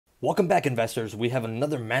Welcome back, investors. We have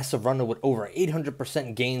another massive run with over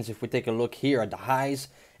 800% gains if we take a look here at the highs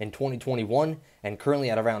in 2021 and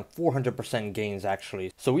currently at around 400% gains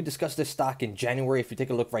actually. So we discussed this stock in January. If you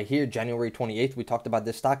take a look right here, January 28th, we talked about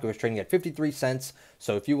this stock. It was trading at 53 cents.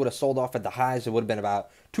 So if you would have sold off at the highs, it would have been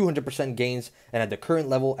about 200% gains, and at the current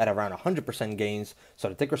level at around 100% gains. So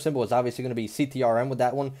the ticker symbol is obviously going to be CTRM with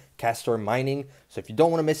that one, Castor Mining. So if you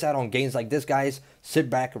don't want to miss out on gains like this, guys, sit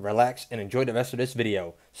back, relax, and enjoy the rest of this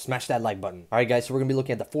video. Smash that like button. All right, guys, so we're going to be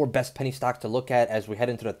looking at the 4 best penny stocks to look at as we head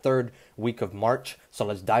into the 3rd week of March. So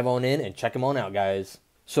let's dive on in and check them on out, guys.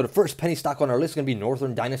 So the first penny stock on our list is going to be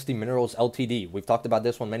Northern Dynasty Minerals Ltd. We've talked about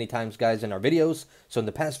this one many times, guys, in our videos. So in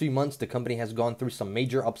the past few months, the company has gone through some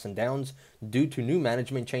major ups and downs due to new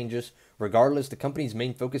management changes. Regardless, the company's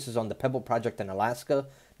main focus is on the Pebble project in Alaska.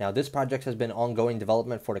 Now, this project has been ongoing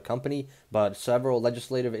development for the company, but several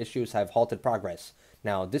legislative issues have halted progress.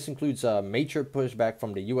 Now, this includes a major pushback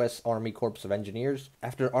from the U.S. Army Corps of Engineers.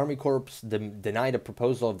 After Army Corps denied a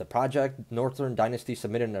proposal of the project, Northern Dynasty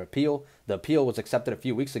submitted an appeal. The appeal was accepted a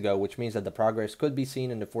few weeks ago, which means that the progress could be seen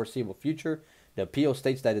in the foreseeable future. The appeal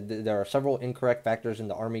states that there are several incorrect factors in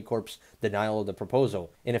the Army Corps' denial of the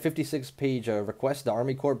proposal. In a 56-page request, the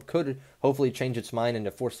Army Corp could hopefully change its mind in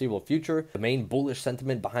the foreseeable future. The main bullish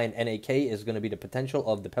sentiment behind NAK is going to be the potential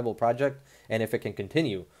of the Pebble project and if it can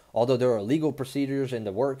continue. Although there are legal procedures in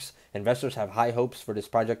the works, investors have high hopes for this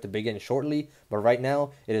project to begin shortly, but right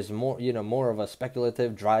now it is more of a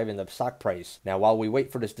speculative drive in the stock price. Now, while we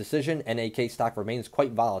wait for this decision, NAK stock remains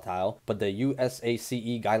quite volatile, but the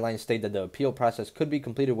USACE guidelines state that the appeal process could be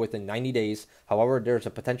completed within 90 days. However, there's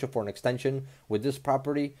a potential for an extension. With this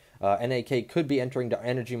property, NAK could be entering the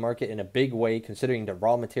energy market in a big way, considering the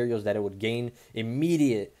raw materials that it would gain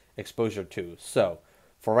immediate exposure to. So,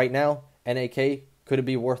 for right now, NAK, could it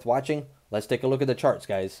be worth watching? Let's take a look at the charts,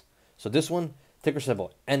 guys. So this one, ticker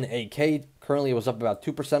symbol NAK, currently was up about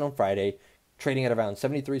 2% on Friday, trading at around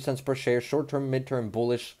 73 cents per share. Short-term, mid-term,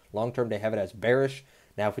 bullish. Long-term, they have it as bearish.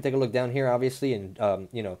 Now, if we take a look down here, obviously in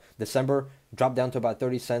December, dropped down to about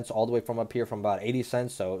 30 cents, all the way from up here from about 80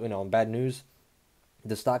 cents. So bad news.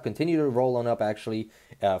 The stock continued to roll on up actually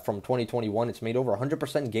from 2021. It's made over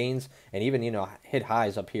 100% gains and even, hit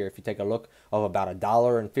highs up here if you take a look of about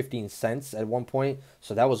 $1.15 at one point.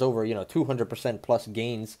 So that was over, 200% plus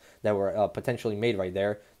gains that were potentially made right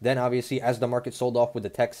there. Then obviously as the market sold off with the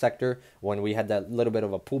tech sector, when we had that little bit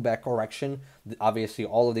of a pullback correction, obviously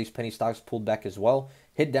all of these penny stocks pulled back as well.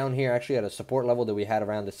 Hit down here actually at a support level that we had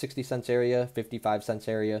around the 60 cents area, 55 cents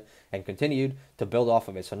area, and continued to build off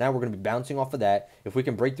of it. So now we're going to be bouncing off of that. If we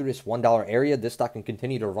can break through this $1 area, this stock can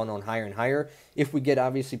continue to run on higher and higher. If we get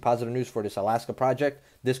obviously positive news for this Alaska project,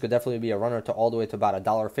 this could definitely be a runner to all the way to about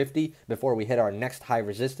 $1.50 before we hit our next high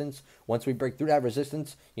resistance. Once we break through that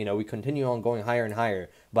resistance, we continue on going higher and higher.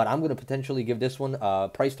 But I'm going to potentially give this one a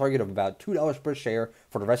price target of about $2 per share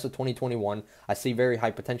for the rest of 2021. I see very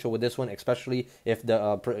high potential with this one, especially if the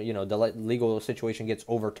legal situation gets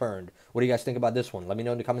overturned. What do you guys think about this one? Let me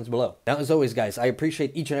know in the comments below. Now, as always, guys, I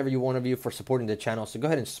appreciate each and every one of you for supporting the channel. So go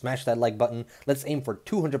ahead and smash that like button. Let's aim for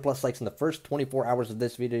 200 plus likes in the first 24 hours of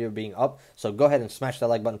this video being up. So go ahead and smash that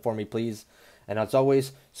like button for me, please. And as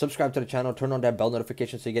always, subscribe to the channel, turn on that bell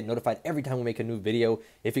notification so you get notified every time we make a new video.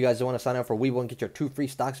 If you guys want to sign up for Webull and get your 2 free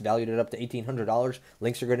stocks valued at up to $1,800,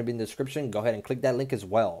 links are going to be in the description. Go ahead and click that link as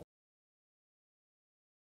well.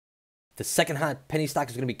 The second hot penny stock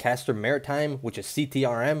is going to be Castor Maritime, which is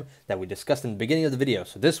CTRM, that we discussed in the beginning of the video.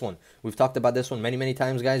 So this one, we've talked about this one many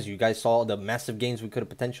times, guys. You guys saw the massive gains we could have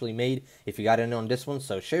potentially made if you got in on this one.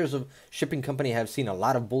 So shares of shipping company have seen a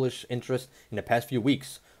lot of bullish interest in the past few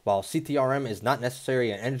weeks. While CTRM is not necessarily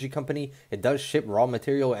an energy company, it does ship raw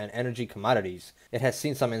material and energy commodities. It has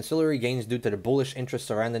seen some ancillary gains due to the bullish interest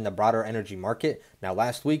surrounding the broader energy market. Now,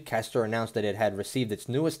 last week, Castor announced that it had received its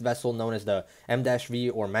newest vessel known as the M-V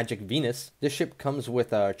or Magic Venus. This ship comes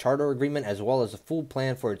with a charter agreement as well as a full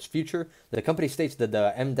plan for its future. The company states that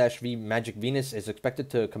the M-V Magic Venus is expected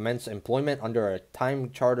to commence employment under a time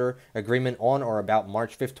charter agreement on or about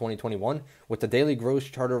March 5th, 2021, with a daily gross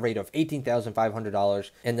charter rate of $18,500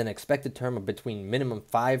 and an expected term of between minimum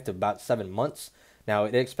 5 to about 7 months. Now,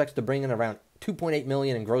 it expects to bring in around $2.8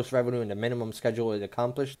 million in gross revenue in the minimum schedule is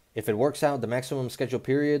accomplished. If it works out the maximum schedule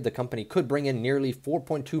period, the company could bring in nearly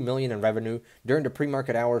 $4.2 million in revenue. During the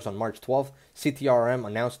pre-market hours on March 12th, CTRM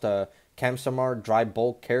announced a Kamsamar dry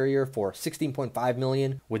bulk carrier for $16.5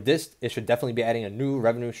 million. With this, it should definitely be adding a new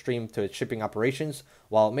revenue stream to its shipping operations.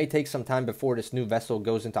 While it may take some time before this new vessel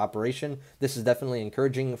goes into operation, this is definitely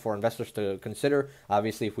encouraging for investors to consider.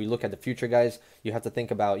 Obviously, if we look at the future, guys, you have to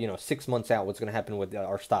think about 6 months out what's going to happen with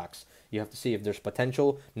our stocks. you have to see if there's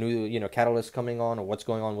potential new, catalysts coming on or what's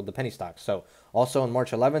going on with the penny stocks. So also on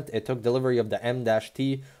March 11th, it took delivery of the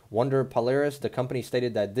M-T Wonder Polaris. The company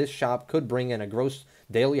stated that this shop could bring in a gross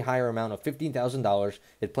daily higher amount of $15,000.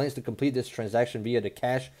 It plans to complete this transaction via the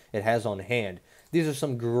cash it has on hand. These are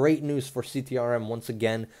some great news for CTRM once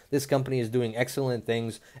again. This company is doing excellent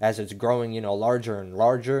things as it's growing, larger and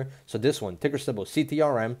larger. So this one, ticker symbol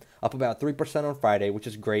CTRM, up about 3% on Friday, which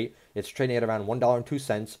is great. It's trading at around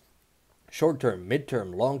 $1.02. Short term,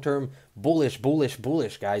 midterm, long term, bullish,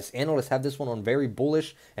 guys. Analysts have this one on very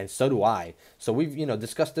bullish, and so do I. So we've,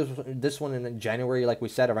 discussed this one in January, like we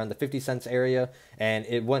said, around the 50 cents area, and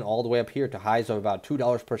it went all the way up here to highs of about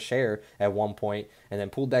 $2 per share at one point, and then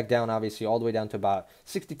pulled back down, obviously, all the way down to about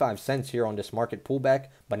 65 cents here on this market pullback.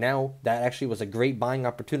 But now that actually was a great buying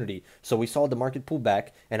opportunity. So we saw the market pull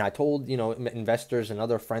back, and I told, investors and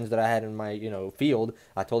other friends that I had in my, field,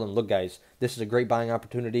 I told them, look, guys, this is a great buying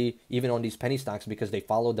opportunity, even on these penny stocks, because they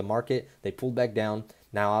followed the market, they pulled back down.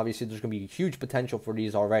 Now, obviously, there's going to be huge potential for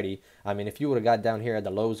these already. I mean, if you would have got down here at the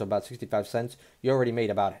lows of about 65 cents, you already made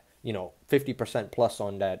about 50% plus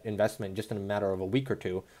on that investment just in a matter of a week or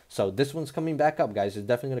two. So this one's coming back up, guys. It's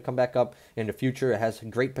definitely going to come back up in the future. It has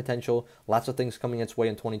great potential. Lots of things coming its way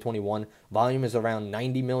in 2021. Volume is around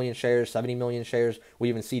 90 million shares, 70 million shares. We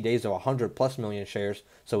even see days of 100 plus million shares.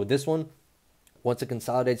 So with this one, once it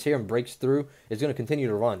consolidates here and breaks through, it's going to continue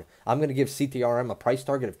to run. I'm going to give CTRM a price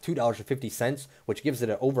target of $2.50, which gives it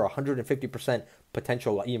an over 150%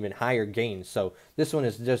 potential, even higher gains. So this one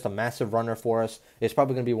is just a massive runner for us. It's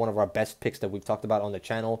probably going to be one of our best picks that we've talked about on the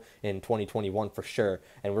channel in 2021 for sure.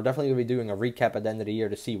 And we're definitely going to be doing a recap at the end of the year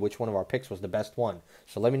to see which one of our picks was the best one.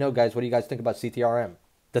 So let me know, guys, what do you guys think about CTRM?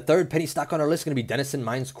 The third penny stock on our list is going to be Denison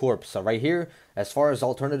Mines Corp. So right here, as far as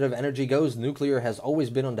alternative energy goes, nuclear has always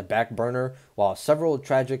been on the back burner. While several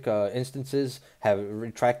tragic instances have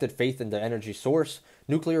retracted faith in the energy source,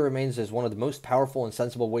 nuclear remains as one of the most powerful and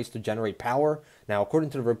sensible ways to generate power. Now,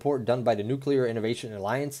 according to the report done by the Nuclear Innovation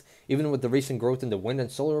Alliance, even with the recent growth in the wind and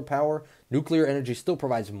solar power, nuclear energy still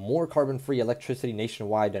provides more carbon-free electricity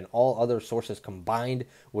nationwide than all other sources combined,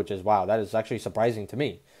 which is, wow, that is actually surprising to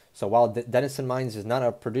me. So while Denison Mines is not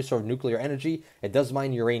a producer of nuclear energy, it does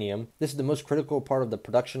mine uranium. This is the most critical part of the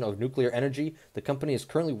production of nuclear energy. The company is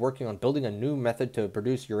currently working on building a new method to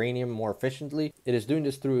produce uranium more efficiently. It is doing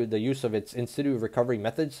this through the use of its in-situ recovery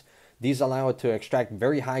methods. These allow it to extract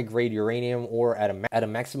very high-grade uranium ore at a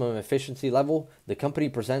maximum efficiency level. The company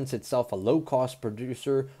presents itself a low-cost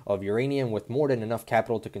producer of uranium with more than enough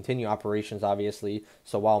capital to continue operations, obviously.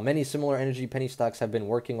 So while many similar energy penny stocks have been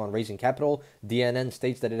working on raising capital, DNN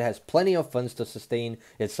states that it has plenty of funds to sustain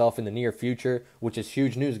itself in the near future, which is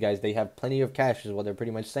huge news, guys. They have plenty of cash is what they're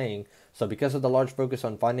pretty much saying. So because of the large focus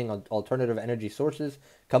on finding alternative energy sources,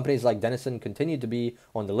 companies like Denison continue to be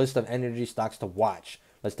on the list of energy stocks to watch.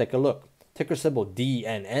 Let's take a look. Ticker symbol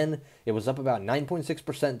DNN. It was up about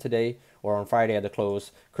 9.6% today, or on Friday at the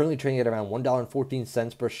close. Currently trading at around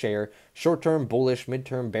 $1.14 per share. Short term bullish,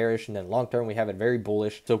 midterm bearish, and then long term we have it very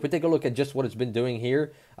bullish. So if we take a look at just what it's been doing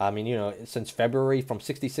here, I mean, since February, from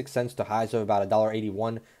 66 cents to highs of about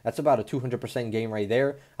 $1.81, that's about a 200% gain right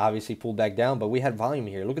there. Obviously pulled back down, but we had volume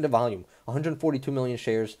here. Look at the volume. 142 million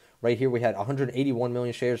shares. Right here we had 181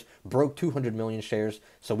 million shares, broke 200 million shares.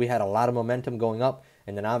 So we had a lot of momentum going up.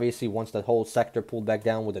 And then obviously once the whole sector pulled back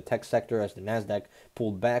down with the tech sector as the NASDAQ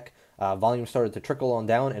pulled back, volume started to trickle on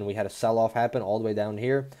down, and we had a sell-off happen all the way down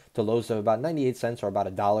here to lows of about 98 cents or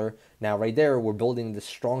about $1. Now right there, we're building this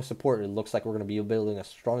strong support. It looks like we're going to be building a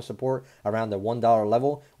strong support around the $1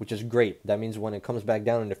 level, which is great. That means when it comes back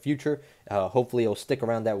down in the future, hopefully it'll stick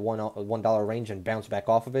around that $1 range and bounce back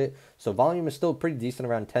off of it. So volume is still pretty decent,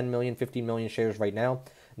 around 10 million, 15 million shares right now.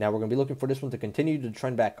 Now we're going to be looking for this one to continue to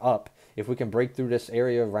trend back up. If we can break through this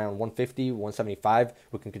area around 150, 175,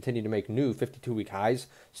 we can continue to make new 52-week highs.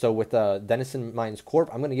 So with Denison Mines Corp,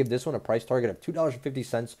 I'm going to give this one a price target of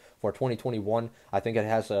 $2.50 for 2021. I think it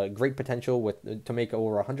has a great potential to make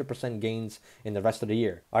over 100% gains in the rest of the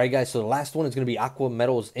year. All right, guys, so the last one is going to be Aqua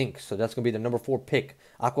Metals Inc. So that's going to be the number 4 pick.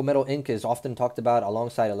 Aqua Metals Inc. is often talked about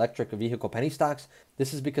alongside electric vehicle penny stocks.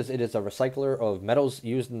 This is because it is a recycler of metals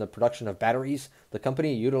used in the production of batteries. The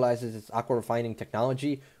company utilizes its aqua refining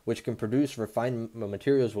technology, which can produce refined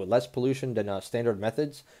materials with less pollution than standard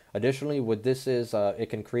methods. Additionally, what this is, it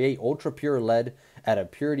can create ultra pure lead at a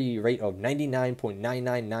purity rate of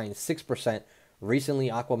 99.9996%. Recently,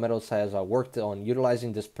 Aqua Metals has worked on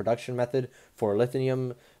utilizing this production method for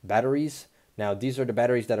lithium batteries. Now, these are the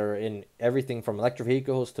batteries that are in everything from electric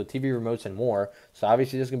vehicles to TV remotes and more. So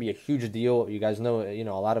obviously, this is going to be a huge deal. You guys know, a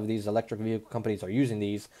lot of these electric vehicle companies are using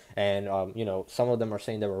these, and some of them are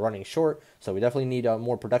saying that we're running short. So we definitely need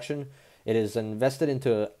more production. It is invested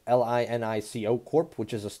into LINICO Corp,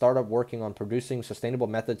 which is a startup working on producing sustainable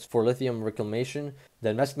methods for lithium reclamation. The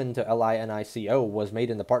investment into LINICO was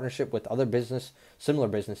made in the partnership with other similar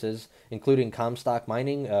businesses, including Comstock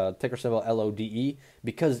Mining, ticker symbol LODE.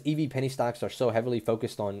 Because EV penny stocks are so heavily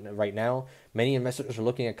focused on right now, many investors are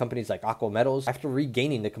looking at companies like Aqua Metals. After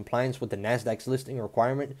regaining the compliance with the Nasdaq's listing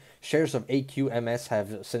requirement, shares of AQMS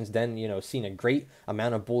have since then, seen a great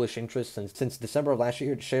amount of bullish interest. Since December of last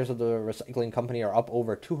year, the shares of the recycling company are up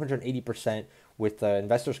over 280%, with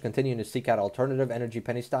investors continuing to seek out alternative energy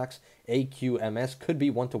penny stocks. AQMS could be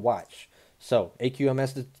one to watch. So,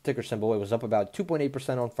 AQMS, the ticker symbol, it was up about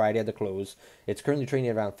 2.8% on Friday at the close. It's currently trading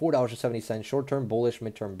at around $4.70, short-term bullish,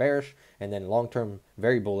 mid-term bearish, and then long-term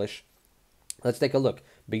very bullish. Let's take a look.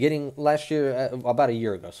 Beginning last year, about a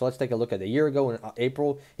year ago. So let's take a look at a year ago in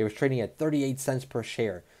April. It was trading at 38 cents per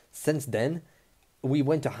share. Since then, we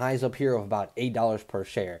went to highs up here of about $8 per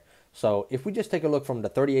share. So if we just take a look from the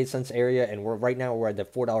 38 cents area, and right now we're at the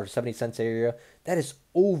 $4.70 area, that is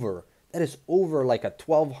over like a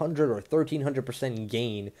 1,200 or 1,300%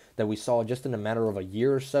 gain that we saw just in a matter of a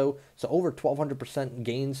year or so. So over 1,200%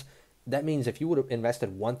 gains. That means if you would have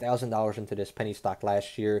invested $1,000 into this penny stock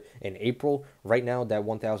last year in April, right now that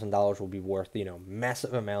 $1,000 will be worth,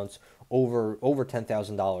 massive amounts, over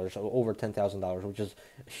 $10,000, which is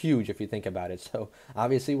huge if you think about it. So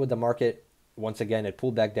obviously with the market, once again, it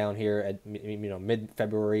pulled back down here at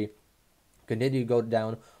mid-February, continued to go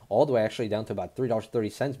down all the way actually down to about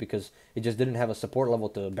 $3.30 because it just didn't have a support level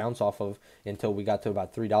to bounce off of until we got to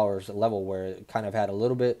about $3 level, where it kind of had a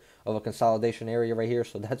little bit of a consolidation area right here.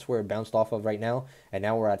 So that's where it bounced off of right now, and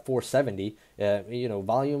now we're at 470.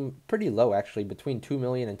 Volume pretty low actually, between 2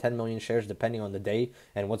 million and 10 million shares depending on the day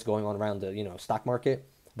and what's going on around the stock market.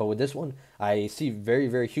 But with this one, I see very,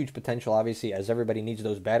 very huge potential, obviously, as everybody needs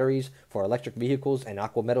those batteries for electric vehicles, and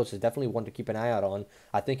Aqua Metals is definitely one to keep an eye out on.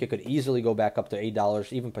 I think it could easily go back up to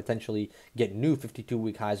 $8, even potentially get new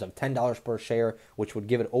 52-week highs of $10 per share, which would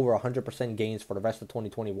give it over 100% gains for the rest of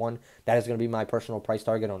 2021. That is going to be my personal price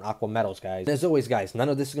target on Aqua Metals, guys. And as always, guys, none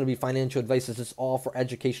of this is going to be financial advice. This is all for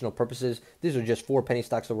educational purposes. These are just 4 penny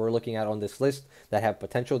stocks that we're looking at on this list that have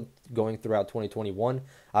potential going throughout 2021.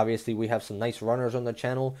 Obviously, we have some nice runners on the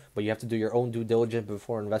channel, but you have to do your own due diligence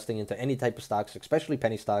before investing into any type of stocks, especially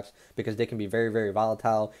penny stocks, because they can be very, very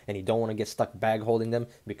volatile, and you don't want to get stuck bag holding them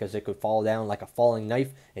because it could fall down like a falling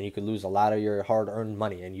knife, and you could lose a lot of your hard-earned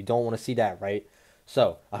money, and you don't want to see that, right?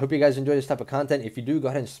 So, I hope you guys enjoy this type of content. If you do, go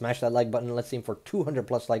ahead and smash that like button. Let's aim for 200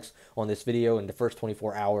 plus likes on this video in the first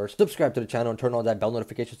 24 hours. Subscribe to the channel and turn on that bell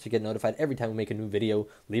notifications to get notified every time we make a new video.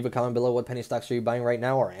 Leave a comment below what penny stocks are you buying right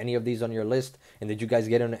now, or any of these on your list, and did you guys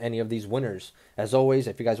get on any of these winners? As always,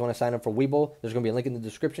 if you guys want to sign up for Webull, there's going to be a link in the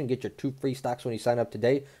description. Get your 2 free stocks when you sign up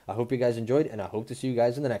today. I hope you guys enjoyed, and I hope to see you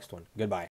guys in the next one. Goodbye.